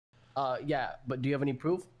Yeah, but do you have any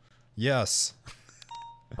proof? Yes.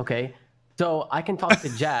 Okay, so I can talk to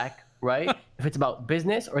Jack, right? If it's about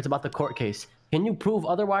business or it's about the court case. Can you prove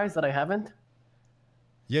otherwise that I haven't?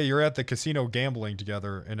 Yeah, you're at the casino gambling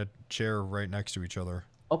together in a chair right next to each other.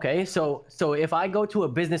 Okay, so if I go to a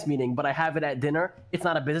business meeting, but I have it at dinner, it's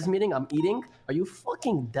not a business meeting, I'm eating? Are you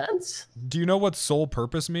fucking dense? Do you know what sole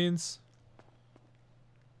purpose means?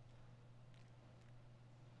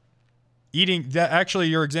 Eating, that actually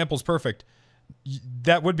your example's perfect.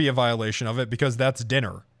 That would be a violation of it because that's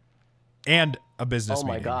dinner and a business meeting.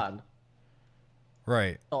 Oh my god.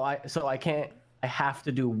 Right. So I can't, I have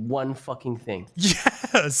to do one fucking thing.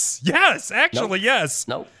 Yes. Yes, actually, Nope. yes.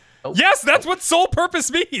 Nope. Nope. Yes, that's what sole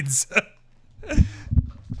purpose means.